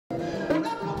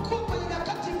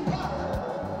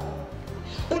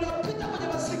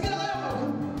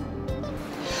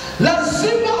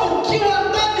lazima ukiwa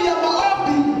ndani ya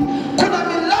maombi kuna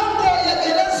milango ya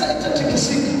gereza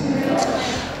itatikisika.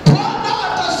 Bwana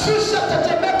atashusha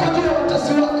tetemeko juu ya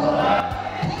watesi wako.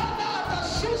 Bwana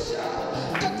atashusha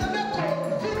tetemeko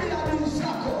dhidi ya adui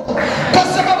zako. Kwa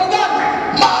sababu gani?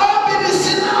 Maombi ni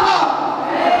silaha.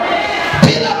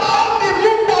 Bila maombi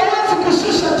Mungu hawezi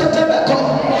kushusha tetemeko.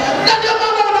 Na ndio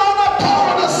maana unaona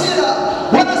Paulo na Sila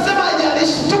wanasema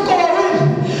haijalishi tuko wawili,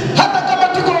 hata kama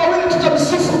tuko wawili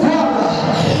tutamsifu Bwana,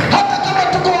 hata kama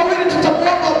tuko wawili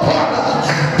tutamuomba Bwana.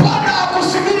 Bwana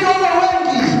hakusubiri wale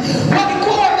wengi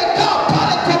walikuwa wamekaa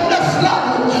pale kwa muda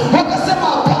fulani, wakasema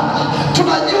hapana,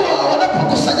 tunajua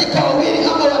wanapokusanyika wawili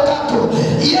ama watatu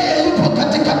yeye yupo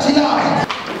katikati yao.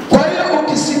 Kwa hiyo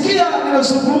ukisikia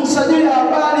ninazungumza juu ya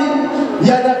habari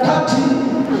ya nyakati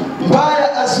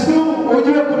mbaya azidumu,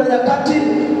 ujue kuna nyakati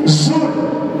nzuri.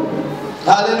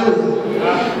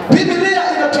 Haleluya. Biblia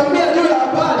inatuambia juu ya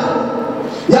habari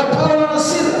ya Paulo na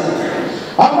Sila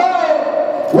ambao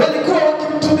walikuwa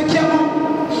wakimtumikia Mungu,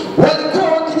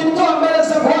 walikuwa wakijitoa mbele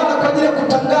za Bwana kwa ajili ya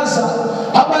kutangaza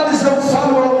habari za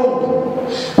ufalme wa Mungu.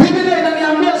 Biblia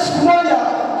inaniambia siku moja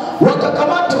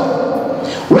wakakamatwa.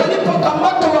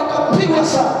 Walipokamatwa wakapigwa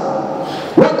sana,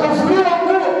 wakavuliwa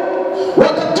nguo,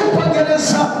 wakatupwa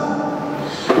gereza.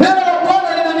 Neno la Bwana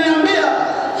linaniambia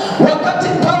wakati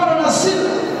Paulo na Sila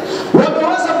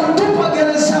wameweza kutupwa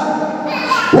gereza,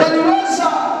 waliweza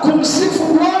kumsifu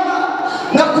Bwana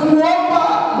na kumuomba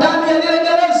ndani ya ile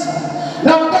gereza.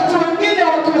 Na wakati wengine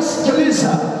wakiwasikiliza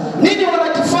nini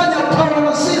wanakifanya Paulo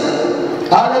na Sila,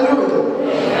 haleluya,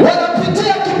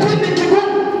 wanapitia kipindi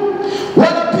kigumu,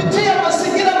 wanapitia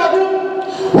mazingira magumu,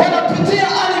 wanapitia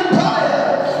hali mbaya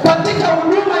katika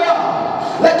huduma yao.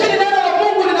 Lakini neno la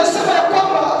Mungu linasema ya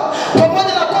kwamba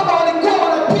pamoja na kwamba walikuwa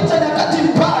wanapita nyakati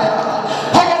mbaya,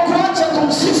 hawakuacha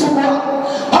kumsifu Bwana,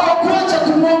 hawakuacha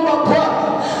kumuomba Bwana.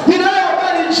 Ninayo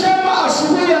habari njema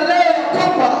asubuhi ya leo ya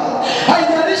kwamba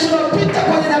haijalishi unapita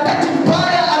kwenye nyakati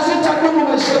mbaya, azitadumu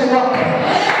maishani mwako.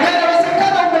 Na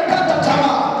inawezekana umekata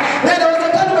tamaa, na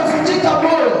inawezekana umevunjika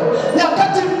moyo.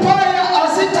 Nyakati mbaya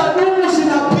azitadumu,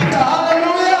 zinapita.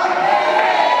 Haleluya.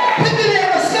 Biblia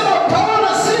inasema Paulo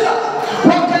na Sila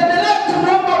wakaendelea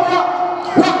kumuomba Bwana,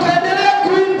 wakaendelea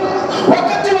kuimba.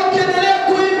 Wakati wakiendelea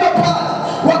kuimba pale,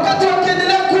 wakati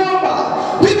wakiendelea kuomba,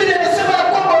 Biblia inasema ya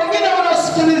kwamba wengine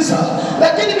wanasikiliza,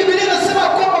 lakini Biblia inasema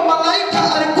kwamba malaika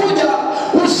alikuja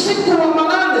usiku wa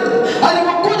manane.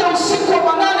 Alipokuja usiku wa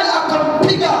manane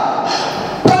akampiga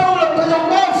Paulo kwenye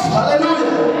mbavu.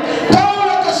 Haleluya.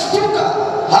 Paulo akashtuka.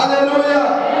 Haleluya.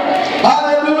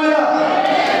 Haleluya.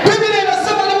 Biblia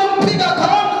inasema alipompiga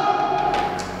akaona.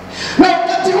 Na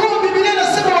wakati huo Biblia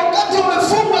inasema wakati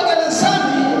wamefungwa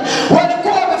gerezani,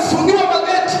 walikuwa wamefungiwa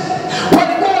mageti,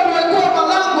 walikuwa wamewekewa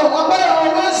malango ambayo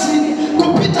hawawezi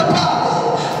kupita pale.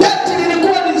 Geti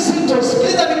lilikuwa ni zito.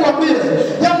 Sikiliza nikwambie,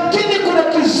 yamkini kuna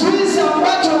kizuizi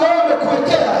ambacho wewe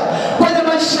umekuwekea kwenye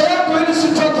maisha yako ili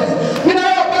usitoke.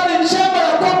 Ninayo habari njema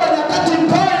ya kwamba nyakati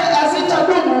mbaya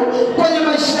hazitadumu kwenye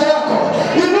maisha yako.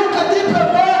 Inuka, jipe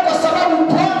moyo, kwa sababu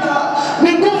Bwana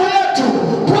ni nguvu yetu,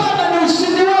 Bwana ni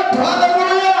ushindi wetu.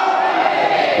 Haleluya.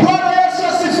 Bwana Yesu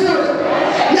asifiwe.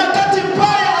 Nyakati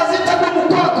mbaya hazitadumu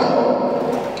kwako.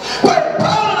 Kwa hiyo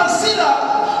Paulo na Sila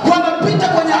wanapita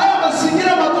kwenye haya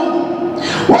mazingira magumu,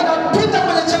 wanapita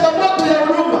kwenye changamoto ya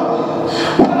huduma,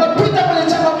 wanapita kwenye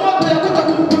changamoto ya kuto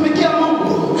kumtumikia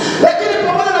Mungu. Lakini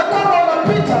pamoja na kwamba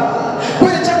wanapita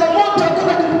kwenye changamoto ya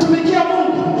kuto kumtumikia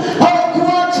Mungu,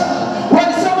 hawakuacha.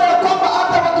 Walisema ya kwamba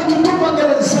hata wakitutupa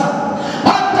gereza,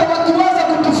 hata wakiweza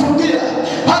kutufungia,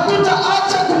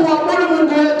 hatutaacha kumwabudu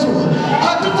Mungu wetu,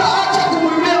 hatutaacha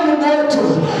kumwimbia Mungu wetu,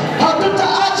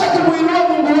 hatutaacha kumuinua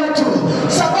Mungu wetu,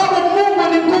 sababu Mungu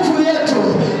ni nguvu yetu,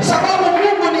 sababu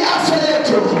Mungu ni afya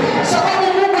yetu, sababu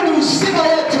Mungu ni uzima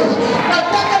wetu.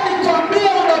 Nataka nikwambie,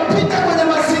 unapita kwenye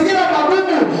mazingira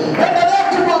magumu, endelea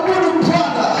kumwabudu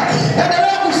Bwana,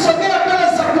 endelea kusogea mbele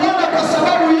za Bwana, kwa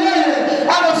sababu yeye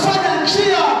anafanya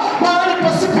njia mahali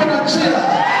pasipo na njia,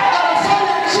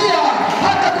 anafanya njia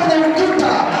hata kwenye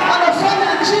ukuta, anafanya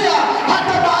njia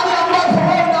hata mahali ambapo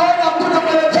wewe unaona hakuna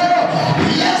mwelekeo.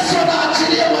 Yesu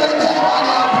anaachilia mwelekeo mahali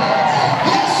hapo.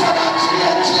 Yesu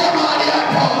anaachilia njia mahali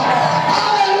hapo.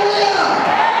 Haleluya.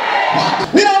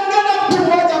 Ninaongea na mtu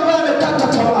mmoja ambaye amekata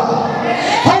tamaa,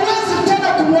 hawezi tena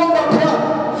kumwomba Bwana,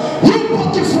 yupo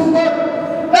kifungoni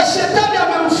na shetani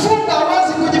amemfunga,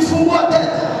 hawezi kujifungua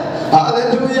tena.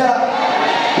 Haleluya.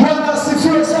 Bwana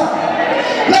asifiwe sana.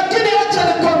 Lakini acha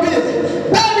nikwambie,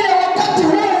 ndani ya wakati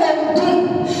huu wa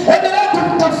mgumu, endelea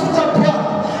kumtafuta Bwana,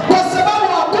 kwa sababu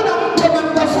hakuna mtu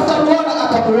amemtafuta Bwana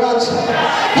akamuacha.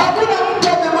 Hakuna mtu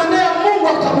amemwendea Mungu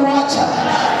akamuacha.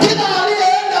 Kila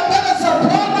aliyeenda mbele za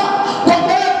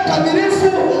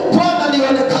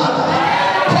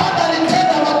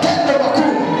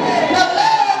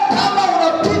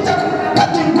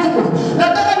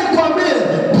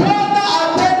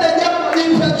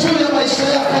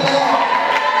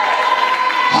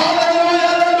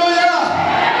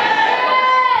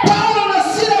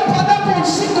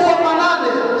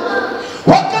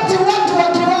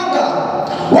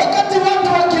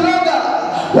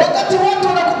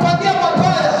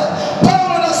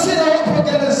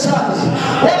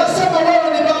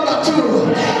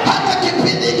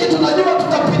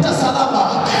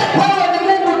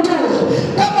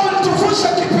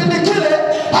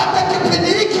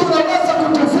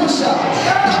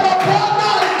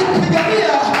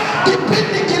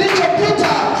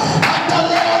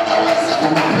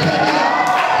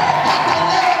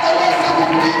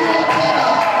kuinuliwa tena.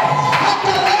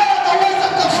 Hata leo naweza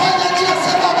kufanya njia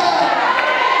sema.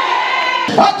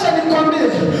 Acha nikwambie,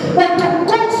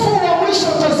 utukufu wa mwisho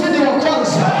utazidi wa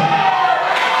kwanza.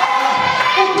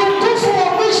 Utukufu wa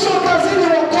mwisho utazidi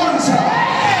wa kwanza.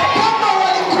 Kama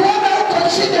walikuona huko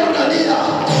chini unalia,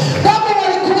 kama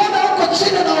walikuona huko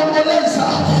chini unaomboleza,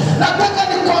 nataka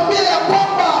nikwambie ya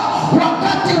kwamba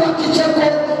wakati wa kicheko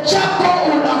chako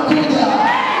unakuja.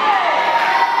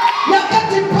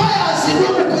 Nyakati mbaya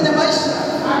hazidumu kwenye maisha.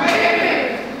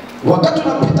 Wakati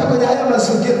unapita kwenye haya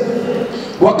mazingira,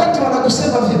 wakati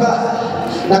wanakusema vibaya,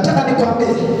 nataka nikwambie,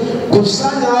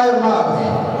 kusanya hayo mawe.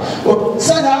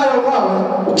 Kusanya hayo mawe.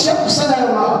 Ukishakusanya hayo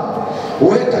mawe,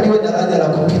 weka liwe daraja la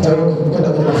kupita wewe kwenda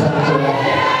kwenye mafanikio yako.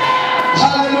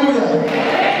 Haleluya.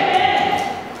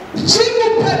 Jibu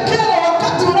pekee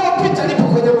wakati unaopita lipo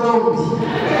kwenye maombi.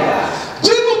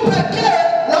 Jibu pekee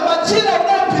la majira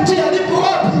unayopitia lipo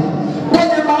wapi?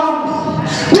 Kwenye maombi.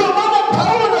 Ndio maana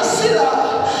Paulo na Sila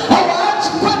hawaachi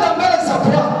kwenda mbele za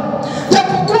Bwana.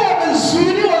 Japokuwa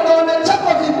wamezuiliwa na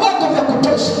wamechapa viboko vya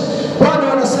kutosha, Bwana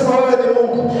wanasema wewe ni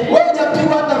Mungu. Wewe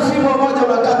hujapigwa hata fimbo moja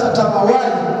unakata tamaa.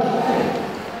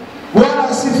 Bwana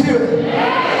asifiwe.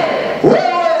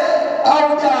 Wewe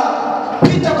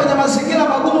haujapita kwenye mazingira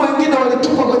magumu, wengine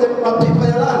walitupa kwenye mapipa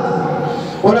ya lami,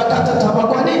 unakata tamaa.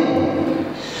 Kwa nini?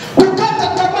 Kukata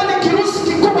tamaa ni kirusi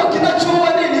kikubwa kinachoua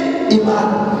nini?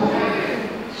 Imani.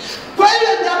 Kwa hiyo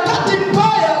nyakati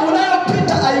mbaya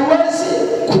unayopita haiwezi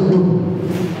kudumu.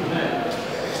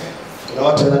 Kuna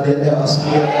watu wananielewa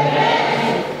asubuhi. Wewe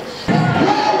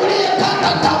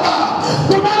uliyekata tamaa,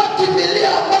 tunalokimbilia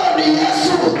ambalo ni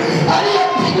Yesu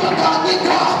aliyepigwa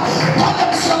kaandikwa pale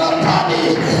msalabani,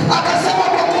 akasema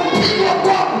kwa kupigwa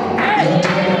kwangu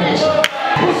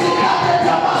usikate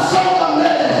tamaa, songa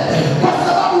mbele, kwa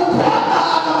sababu Bwana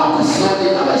ana makusudi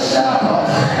na maisha yako.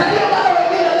 Na ndio maana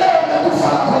wengine leo wamekufa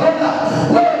na korona,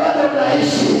 wewe bado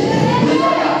unaishi. Hizo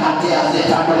nyakati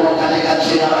hazitadumu katika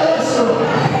jina la Yesu.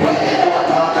 Wengine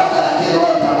wataondoka lakini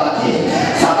wewe utabaki,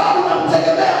 sababu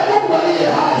unamtegemea Mungu aliye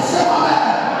hai. Sema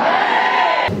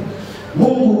amen.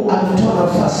 Mungu ametoa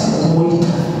nafasi ya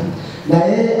kumuita, na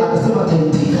yeye anasema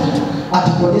ataitika,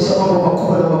 atakuonyesha mambo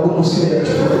makubwa na magumu sio ya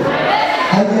chukua.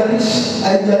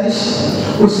 Haijalishi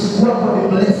usiku wako ni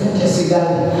mrefu kiasi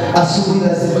gani, asubuhi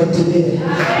lazima itimie.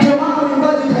 Ndio maana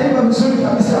mwimbaji kaimba vizuri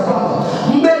kabisa kwamba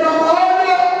mbeba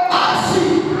maono asi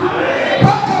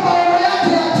mpaka maono yake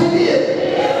yatimie.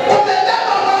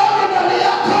 Umebeba maono ndani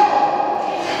yako,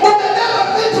 umebeba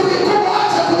vitu vikubwa,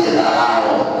 acha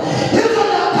kujidharau. Hizo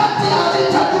nyakati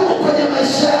hazitadumu kwenye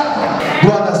maisha yako.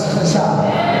 Bwana asifiwe sana.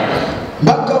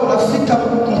 Mpaka unafika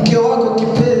mke wako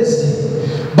kipenzi,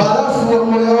 barafu wa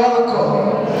moyo wako,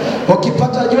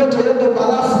 ukipata joto yendo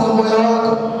barafu wa moyo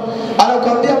wako,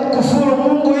 anakuambia mkufuru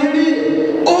Mungu ili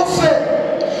ufe.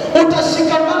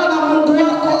 Utashikamana na Mungu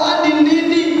wako hadi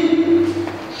lini?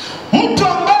 Mtu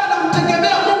ambaye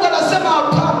anamtegemea Mungu anasema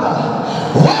hapana,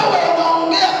 wewe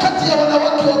unaongea kati ya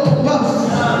wanawake wapumbavu.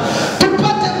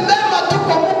 Tupate mema tu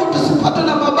kwa Mungu, tusipate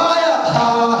na mabaya.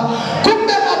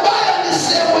 Kumbe mabaya ni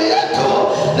sehemu yetu,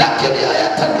 lakini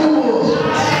hayatadumu.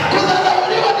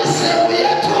 Kudharauliwa ni sehemu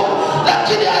yetu,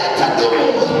 lakini hayatadumu.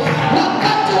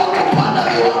 Wakati wa kupanda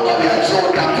viwango vya juu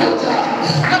utakuja.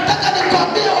 Nataka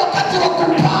nikwambie, wakati wa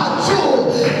kupaa juu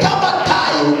kama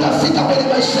tai utafika kwenye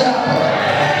maisha yako.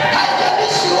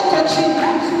 Haijalishi huko chini.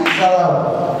 Salamu.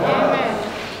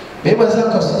 Beba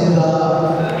zako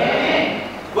usijidharau.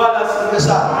 Bwana asifiwe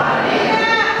sana.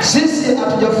 Sisi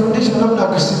hatujafundishwa namna ya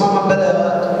kusimama mbele ya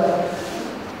watu.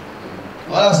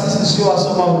 Wala sisi sio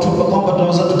wasoma hotuba kwamba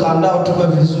tunaweza tukaandaa hotuba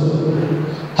vizuri.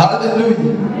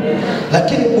 Haleluya.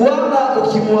 Lakini Bwana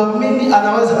ukimwamini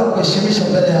anaweza kukuheshimisha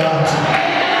mbele ya watu.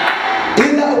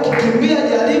 Ila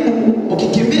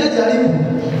ukikimbia jaribu,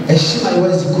 heshima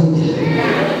haiwezi kuja.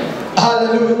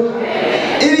 Haleluya.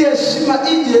 Ili heshima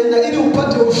ije na ili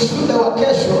upate ushuhuda wa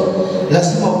kesho,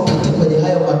 lazima upite kwenye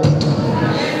hayo mapito.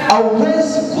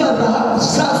 Hauwezi kuwa dhahabu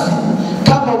safi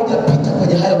kama hujapita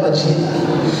kwenye hayo majira.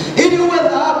 Ili uwe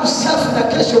dhahabu safi na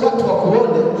kesho watu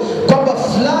wakuone kwamba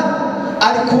fulani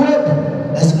alikuwepo,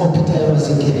 lazima upite hayo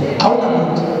mazingira. Hauna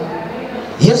mtu.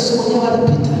 Yesu mwenyewe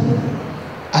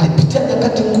alipitia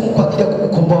nyakati ngumu kwa ajili ya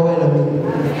kukukomboa wewe na mimi.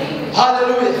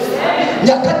 Haleluya.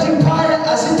 Nyakati mbaya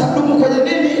hazitadumu kwenye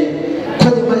nini?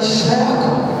 Kwenye maisha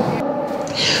yako.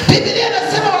 Biblia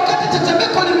inasema wakati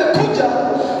tetemeko limekuja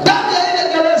ndani ya ile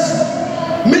gereza,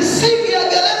 misingi ya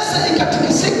gereza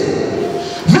ikatikisika,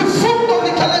 vifungo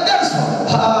vikalegezwa.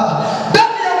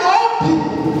 Ndani ya maombi,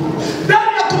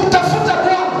 ndani ya kumtafuta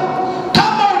Bwana,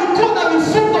 kama ulikuwa na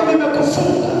vifungo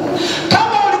vimekufunga,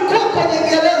 kama ulikuwa kwenye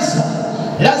gereza,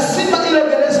 lazima ile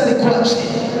gereza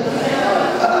zikuachie.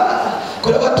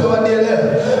 Kuna watu wanielewa.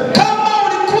 Kama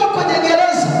ulikuwa kwenye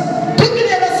gereza,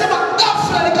 Biblia inasema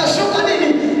ghafla likashuka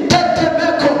nini?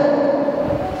 Tetemeko.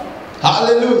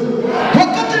 Haleluya.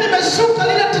 Wakati nimeshuka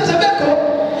lile tetemeko,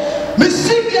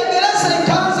 misingi ya gereza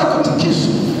ikaanza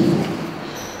kutikiswa,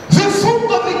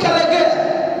 vifungo vikalegea.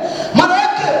 Maana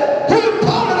yake huyu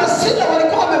Paulo na Sila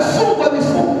walikuwa wamefungwa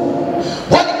vifungo,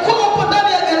 walikuwa wapo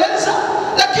ndani ya gereza,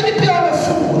 lakini pia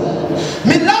wamefungwa.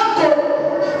 Milango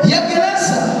ya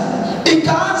gereza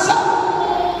ikaanza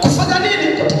kufanya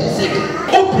nini? Kutikisika.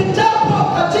 Upitapo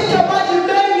katika maji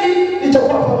mengi,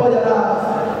 nitakuwa pamoja nawe.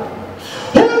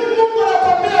 Huyu Mungu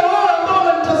anakuambia wewe ambao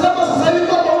unatazama sasa hivi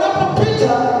kwamba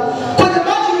unapopita kwenye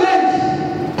maji mengi,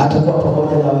 atakuwa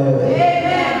pamoja na wewe.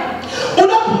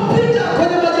 Unapopita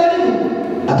kwenye majaribu,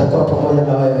 atakuwa pamoja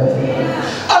na wewe.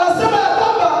 Anasema ya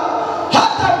kwamba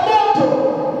hata moto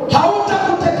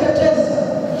hautakuteketeza.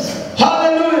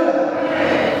 Haleluya.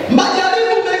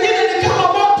 Majaribu mengine ni kama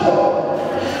moto.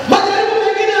 Majaribu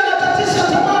mengine yanakatisha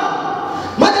tamaa.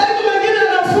 Majaribu mengine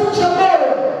yanavunja moyo.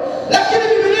 Lakini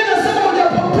Biblia inasema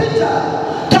unapopita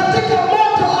katika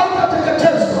moto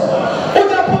hautateketezwa.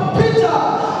 Unapopita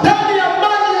ndani ya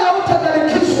maji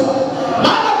hautagharikishwa.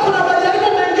 Maana kuna majaribu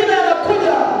mengine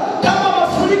yanakuja kama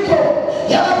mafuriko.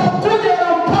 Yanapokuja na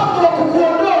mpango wa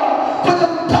kukuondoa kwenye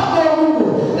mpango wa Mungu.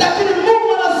 Lakini Mungu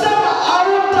anasema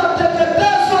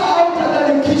hautateketezwa,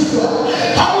 hautagharikishwa.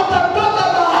 Hautatoka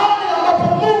mahali ambapo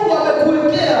Mungu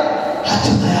amekuwekea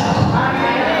hatima yako.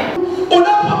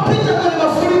 Unapopita kwenye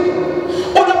mafuriko,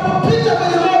 unapopita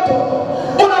kwenye moto,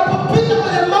 unapopita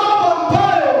kwenye mambo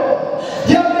ambayo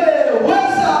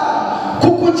yameweza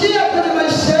kukujia kwenye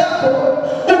maisha yako,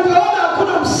 ukaona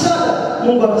hakuna msaada,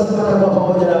 Mungu amesema atakuwa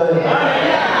pamoja na wewe.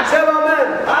 Sema amen.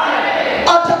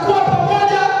 Atakuwa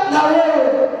pamoja na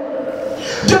wewe.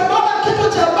 Ndio maana kitu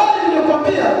cha habari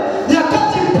nilikwambia,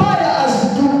 nyakati mbaya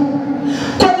azitumu.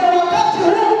 Kwenye wakati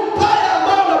huu mbaya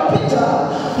ambao unapita,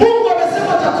 Mungu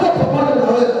amesema atakuwa pamoja na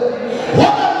wewe.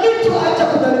 Wala mito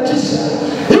haitakugharikisha.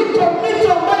 Iko mito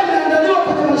ambayo imeandaliwa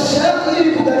kwenye maisha yako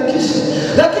ili kugharikisha.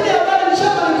 Lakini habari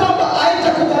njema ni kwamba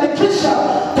haitakugharikisha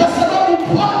kwa sababu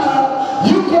Bwana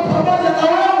yuko pamoja na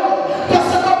wewe. Kwa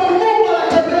sababu Mungu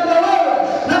anatembea na wewe.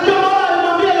 Na ndio maana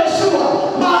alimwambia Yoshua,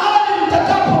 mahali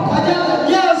mtakapokanyaga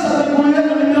nyayo za miguu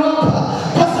yenu nimewapa.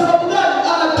 Kwa sababu gani?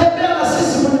 Anatembea na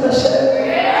sisi kwenye maisha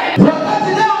yetu. Wakati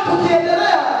leo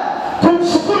tukiendelea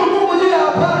kumshukuru Mungu juu ya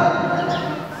habari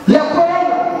ya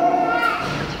korona,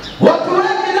 watu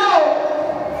wengi nao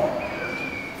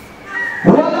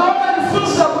wanaona ni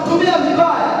fursa ya kutumia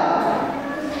vibaya.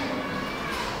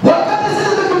 Wakati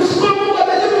sisi tukimshukuru Mungu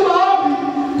amejibu maombi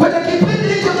kwenye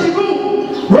kipindi hicho kigumu,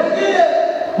 wengine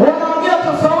wanaongea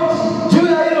tofauti juu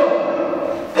ya hilo,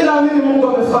 ila mimi Mungu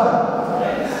amefanya.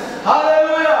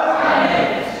 Haleluya.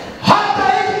 Hata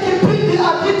hiki kipindi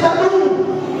hakitadumu.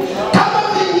 Kama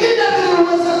vingine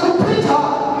viliweza kupita,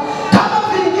 kama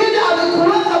vingine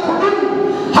havikuweza kudumu,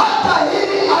 hata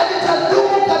hili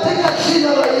halitadumu katika jina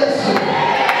la Yesu.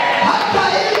 Hata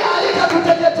hili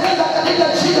halitakuteketeza katika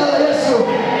jina la Yesu.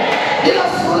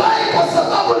 Ninafurahi kwa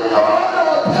sababu ninawaona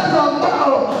wapendwa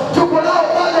ambao tuko nao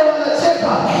pale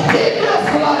wanacheka. Hii ndio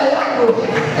furaha yangu.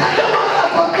 Na ndio maana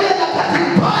nakwambia nyakati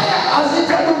mbaya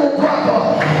hazitadumu kwako.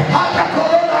 Hata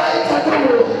korona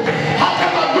haitadumu. Hata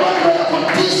magonjwa ya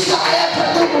kutisha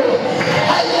hayatadumu.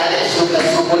 Haijalishi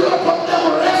umesumbuliwa kwa muda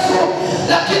mrefu,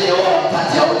 lakini huo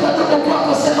wakati hautadumu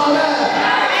kwako. Sema amen.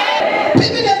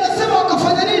 Biblia inasema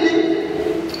wakafanya nini?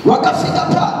 Wakafika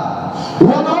pale,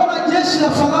 wanaona jeshi la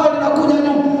Farao linakuja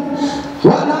nyuma.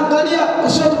 Wanaangalia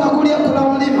kushoto na kulia kuna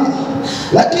mlima.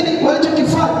 Lakini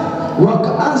walichokifanya,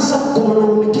 wakaanza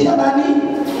kumnung'unikia nani?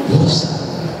 Musa.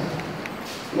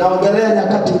 Naongelea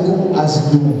nyakati ngumu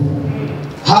azidumu.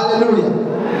 Haleluya.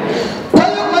 Kwa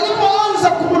hiyo walipoanza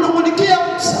kumnung'unikia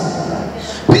Musa,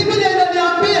 Biblia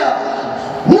inaniambia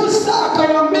Musa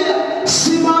akawaambia,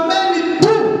 simameni tu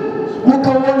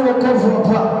mkauone wokovu wa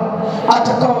Bwana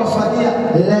atakaowafanyia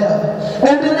leo.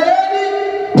 Endeleeni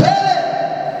mbele.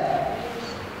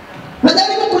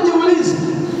 Najaribu kujiuliza,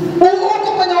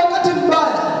 uko kwenye wakati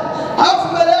mbaya, alafu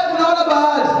mbele yako unaona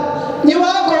bahari, nyuma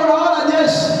yako unaona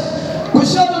jeshi,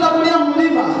 kushoto na kulia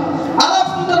mlima,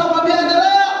 alafu mtu anakuambia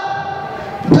endelea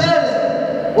mbele.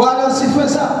 Bwana asifiwe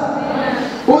sana.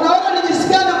 Unaona ni jinsi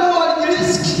gani ambao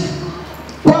walijiriski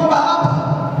kwamba hapa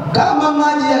kama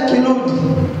maji yakirudi,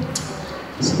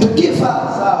 tukifa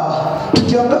sawa,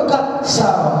 tukiondoka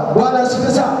sawa. Bwana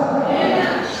asifiwe sana.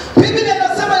 Biblia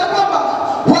inasema ya kwamba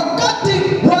wakati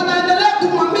wanaendelea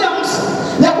kumwambia Musa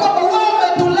ya kwamba wewe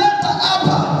umetuleta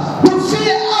hapa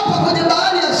tufie hapa kwenye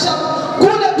bahari ya Shamu,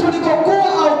 kule tulikokuwa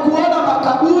au kuona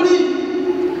makaburi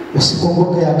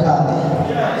usikumbuke ya kale.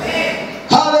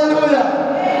 Haleluya.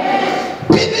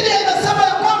 Biblia inasema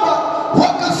ya kwamba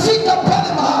wakafika pale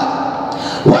mahali.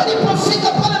 Walipofika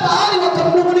pale mahali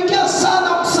wakamnung'unikia sana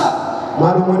Musa.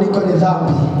 Manung'uniko ni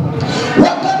dhambi.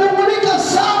 Wakanung'unika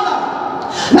sana.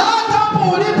 Na hata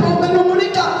hapo ulipo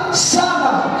umenung'unika sana.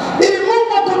 Ili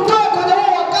Mungu akutoe kwenye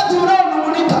huo wakati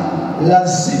unaonung'unika,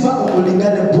 lazima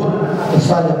umlingane Bwana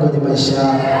kufanya kwenye maisha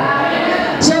yako.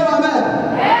 Sema amen.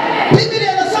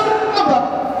 Biblia inasema kwamba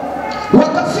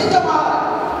wakafika mahali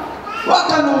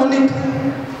wakanung'unika.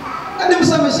 Hadi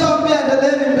Musa ameshawaambia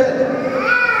endeleeni mbele.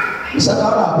 Musa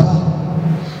akaona hapa,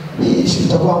 hii issue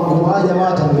itakuwa ngumu, jamaa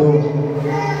ataniua.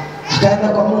 Akaenda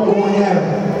kwa Mungu mwenyewe.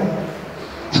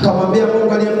 Akamwambia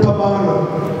Mungu aliyempa maono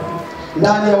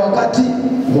ndani ya wakati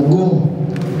mgumu.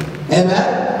 Amen.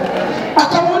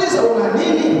 Akamuuliza una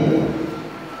nini?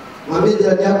 Mwambie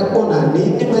jirani yako una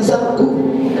nini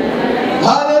mwenzangu?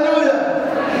 Haleluya.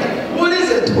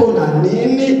 Muulize tu una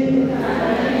nini?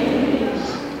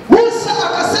 Musa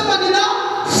akasema nina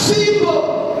fimbo.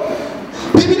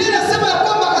 Biblia inasema ya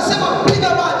kwamba akasema piga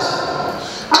maji.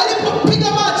 Alipopiga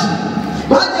maji,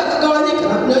 maji yakagawanyika.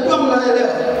 Najua mnaelewa.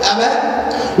 Amen.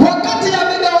 Wakati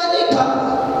yamegawanyika,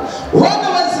 wana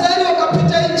wa Israeli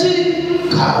wakapita nchi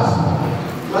kavu.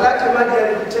 Malaki maji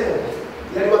yalipotea,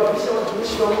 yaliwapisha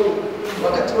watumishi wa Mungu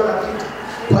wakati wanapita.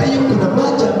 Kwa hiyo kuna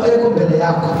maji ambayo yako mbele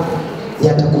yako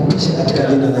yatakupisha katika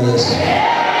jina la Yesu.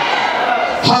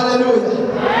 Haleluya.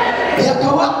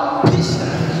 Yakawapisha.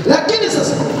 Lakini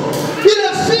sasa ile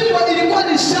fimbo ilikuwa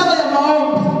ni ishara ya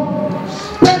maombi.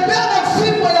 Tembea na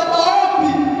fimbo ya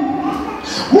maombi.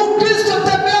 Mkristo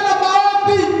tembea na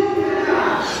maombi.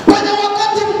 Kwenye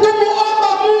wakati mgumu omba,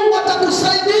 Mungu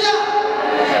atakusaidia.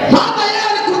 Maana yeye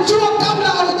alikujua kabla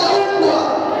hujaumbwa.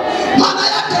 Maana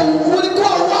yake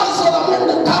ulikuwa wazo la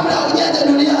Mungu kabla hujaja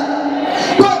duniani.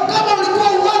 Kwa kama ulikuwa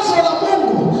wazo la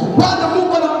Mungu, bado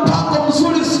Mungu ana mpango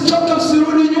mzuri, usichoke,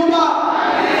 usirudi nyuma.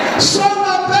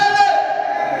 Songa mbele.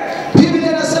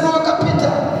 Biblia inasema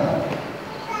wakapita.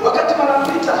 Wakati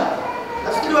wanapita,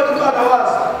 nafikiri walikuwa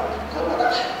wanawaza,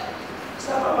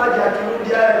 sasa maji yakirudi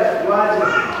haya yakuaje?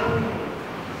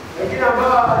 Wengine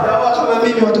ambao hawajaoa kama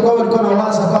mimi watakuwa walikuwa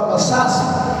wanawaza kwamba sasa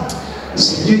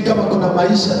sijui kama kuna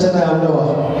maisha tena ya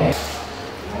ndoa.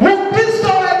 Mkristo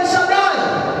wa El-Shaddai,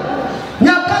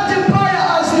 nyakati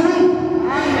mbaya azitadumu.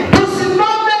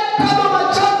 Tusimame kama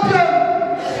machampion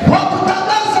wa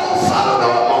kutangaza ufalme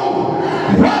wa Mungu.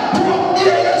 Watu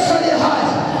wamjie Yesu aliye hai.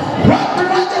 Watu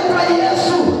waje kwa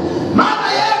Yesu. Maana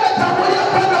yeye ametangulia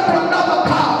kwenda kuandaa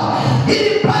makao,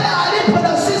 ili pale alipo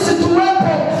na sisi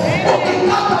tuwepo.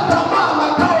 Ukikata tamaa,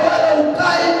 makao yale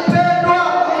ukai mpendwa,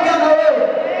 ongea na wewe.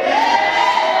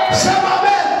 Sema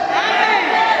amen.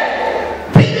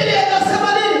 Biblia inasema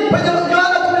nini? Kwenye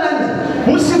Yohana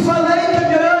 14. Msifadhaike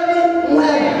mioyoni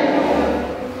mwenu.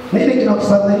 Nini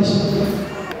kinakufadhaisha?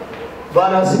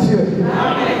 Bwana asifiwe.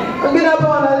 Amen. Wengine hapa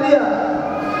wanalia.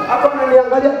 Hapa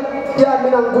wananiangalia, ya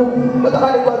mimi na nguvu.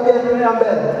 Nataka nikwambie endelea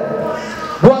mbele.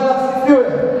 Bwana asifiwe.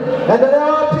 Endelea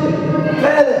wapi?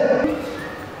 Mbele.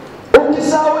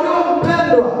 Ukisahauliwa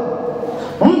mpendwa,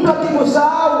 mtu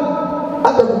akikusahau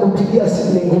hata kukupigia simu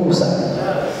ni ngumu sana.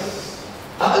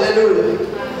 Haleluya.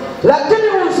 Lakini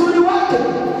uzuri wake,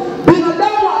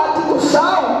 binadamu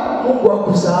akikusahau, Mungu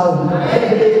hakusahau.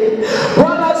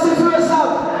 Bwana asifiwe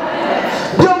sana.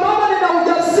 Ndio maana nina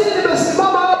ujasiri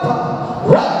nimesimama hapa.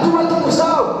 Watu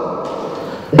wakikusahau,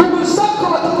 ndugu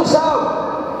zako wakikusahau,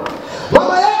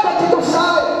 mama yako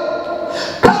akikusahau,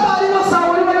 kama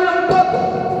alivyosahauliwa yule mtoto,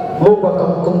 Mungu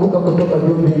akamkumbuka kutoka